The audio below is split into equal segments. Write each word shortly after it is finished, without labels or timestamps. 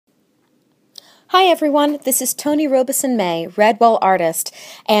Hi everyone, this is Toni Robinson-May, Redwell artist,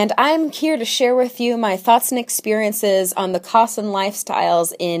 and I'm here to share with you my thoughts and experiences on the costs and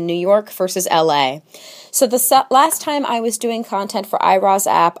lifestyles in New York versus LA. So the last time I was doing content for iRaw's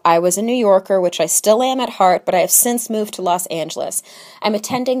app, I was a New Yorker, which I still am at heart, but I have since moved to Los Angeles. I'm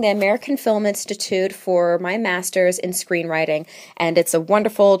attending the American Film Institute for my master's in screenwriting, and it's a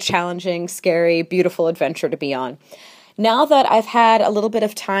wonderful, challenging, scary, beautiful adventure to be on. Now that I've had a little bit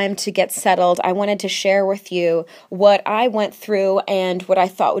of time to get settled, I wanted to share with you what I went through and what I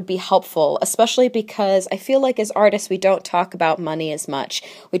thought would be helpful, especially because I feel like as artists we don't talk about money as much.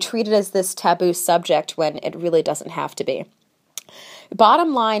 We treat it as this taboo subject when it really doesn't have to be.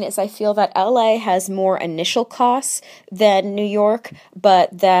 Bottom line is I feel that LA has more initial costs than New York,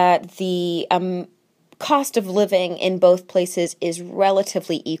 but that the cost of living in both places is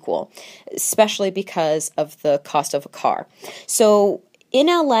relatively equal, especially because of the cost of a car. So in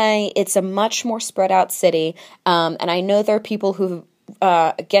LA, it's a much more spread out city, and I know there are people who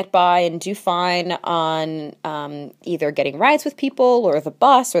get by and do fine on either getting rides with people or the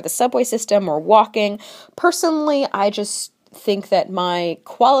bus or the subway system or walking. Personally, I just think that my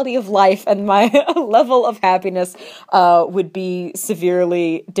quality of life and my level of happiness would be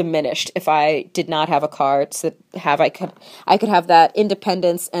severely diminished if I did not have a car to have I could have that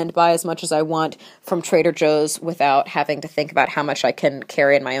independence and buy as much as I want from Trader Joe's without having to think about how much I can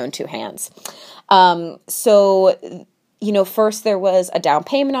carry in my own two hands. First there was a down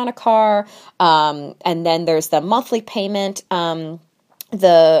payment on a car, and then there's the monthly payment.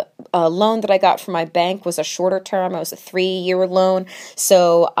 The loan that I got from my bank was a shorter term. It was a 3-year loan.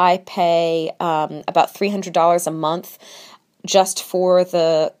 So I pay about $300 a month just for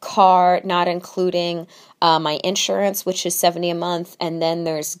the car, not including my insurance, which is $70 a month. And then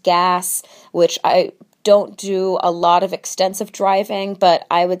there's gas, which I don't do a lot of extensive driving, but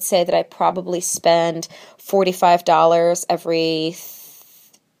I would say that I probably spend $45 every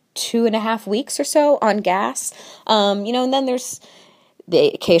 2.5 weeks or so on gas. And then there's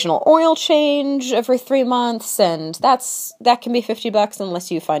the occasional oil change every 3 months, and that can be $50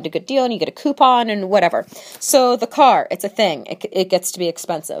 unless you find a good deal and you get a coupon and whatever. So the car, it's a thing. It gets to be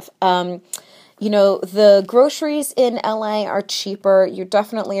expensive. The groceries in LA are cheaper. You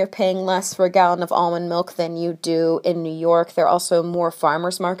definitely are paying less for a gallon of almond milk than you do in New York. There are also more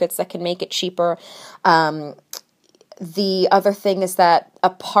farmers markets that can make it cheaper. The other thing is that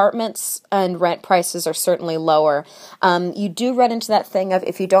apartments and rent prices are certainly lower. You do run into that thing of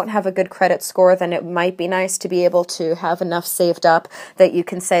if you don't have a good credit score, then it might be nice to be able to have enough saved up that you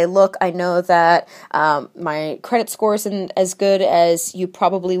can say, look, I know that my credit score isn't as good as you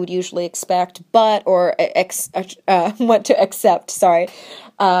probably would usually expect, but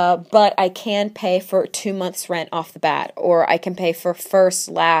I can pay for 2 months' rent off the bat, or I can pay for first,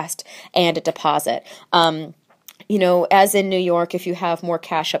 last, and a deposit. As in New York, if you have more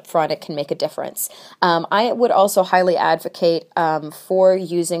cash up front, it can make a difference. I would also highly advocate for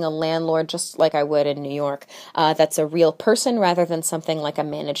using a landlord just like I would in New York. That's a real person rather than something like a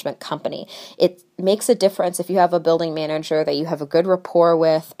management company. It makes a difference if you have a building manager that you have a good rapport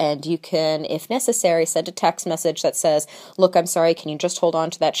with, and you can, if necessary, send a text message that says, look, I'm sorry, can you just hold on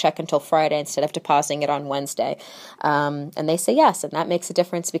to that check until Friday instead of depositing it on Wednesday? And they say yes, and that makes a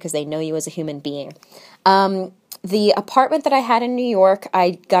difference because they know you as a human being. The apartment that I had in New York,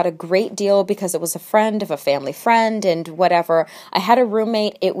 I got a great deal because it was a friend of a family friend and whatever. I had a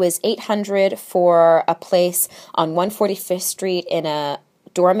roommate. It was $800 for a place on 145th Street in a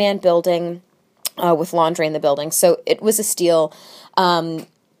doorman building with laundry in the building. So it was a steal. In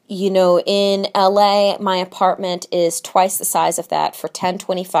LA, my apartment is twice the size of that for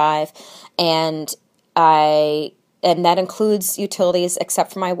 $1,025, and that includes utilities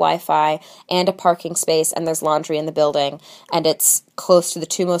except for my Wi-Fi and a parking space, and there's laundry in the building, and it's close to the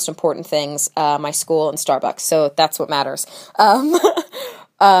two most important things, my school and Starbucks, so that's what matters.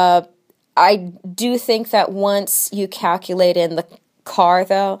 I do think that once you calculate in the car,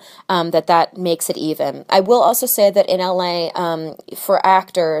 though, that makes it even. I will also say that in LA, for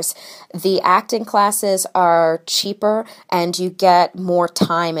actors, the acting classes are cheaper and you get more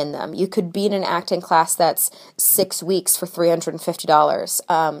time in them. You could be in an acting class that's 6 weeks for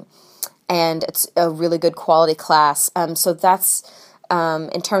 $350, and it's a really good quality class. So that's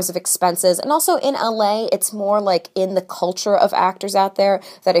in terms of expenses. And also in LA, it's more like in the culture of actors out there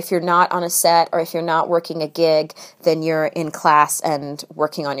that if you're not on a set or if you're not working a gig, then you're in class and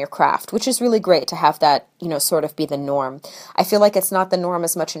working on your craft, which is really great to have that, sort of be the norm. I feel like it's not the norm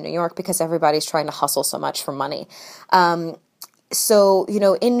as much in New York because everybody's trying to hustle so much for money. So,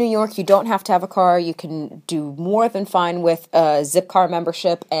 in New York, you don't have to have a car. You can do more than fine with a Zipcar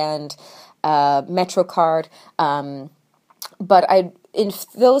membership and MetroCard. But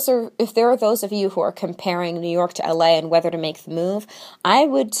if there are those of you who are comparing New York to LA and whether to make the move, I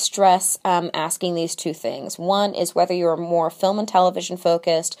would stress asking these two things. One is whether you're more film and television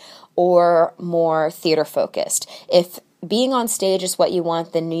focused or more theater focused. If being on stage is what you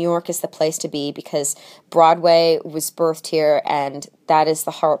want, then New York is the place to be, because Broadway was birthed here, and that is the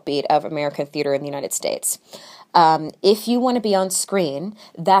heartbeat of American theater in the United States. If you want to be on screen,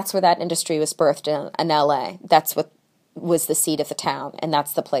 that's where that industry was birthed in LA. That's what was the seat of the town, and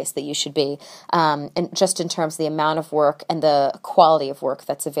that's the place that you should be, and just in terms of the amount of work and the quality of work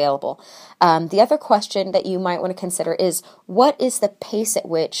that's available. The other question that you might want to consider is, what is the pace at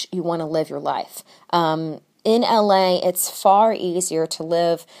which you want to live your life? In LA, it's far easier to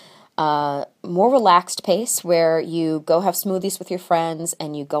live more relaxed pace, where you go have smoothies with your friends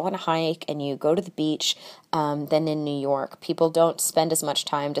and you go on a hike and you go to the beach, than in New York. People don't spend as much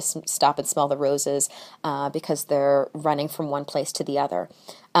time to stop and smell the roses because they're running from one place to the other.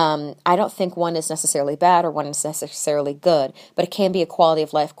 I don't think one is necessarily bad or one is necessarily good, but it can be a quality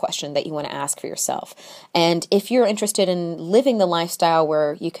of life question that you want to ask for yourself. And if you're interested in living the lifestyle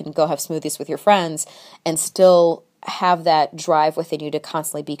where you can go have smoothies with your friends and still have that drive within you to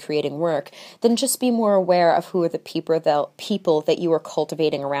constantly be creating work, then just be more aware of who are the people that you are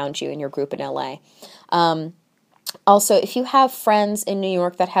cultivating around you in your group in LA. Also, if you have friends in New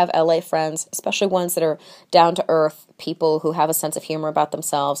York that have LA friends, especially ones that are down to earth, people who have a sense of humor about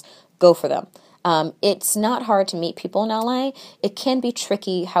themselves, go for them. It's not hard to meet people in LA. It can be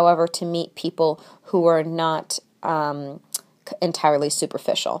tricky, however, to meet people who are not entirely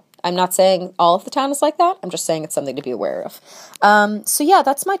superficial. I'm not saying all of the town is like that. I'm just saying it's something to be aware of. So yeah,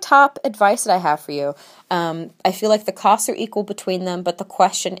 that's my top advice that I have for you. I feel like the costs are equal between them, but the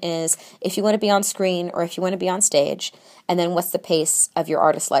question is if you want to be on screen or if you want to be on stage, and then what's the pace of your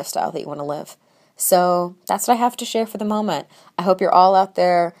artist lifestyle that you want to live. So that's what I have to share for the moment. I hope you're all out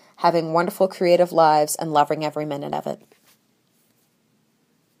there having wonderful creative lives and loving every minute of it.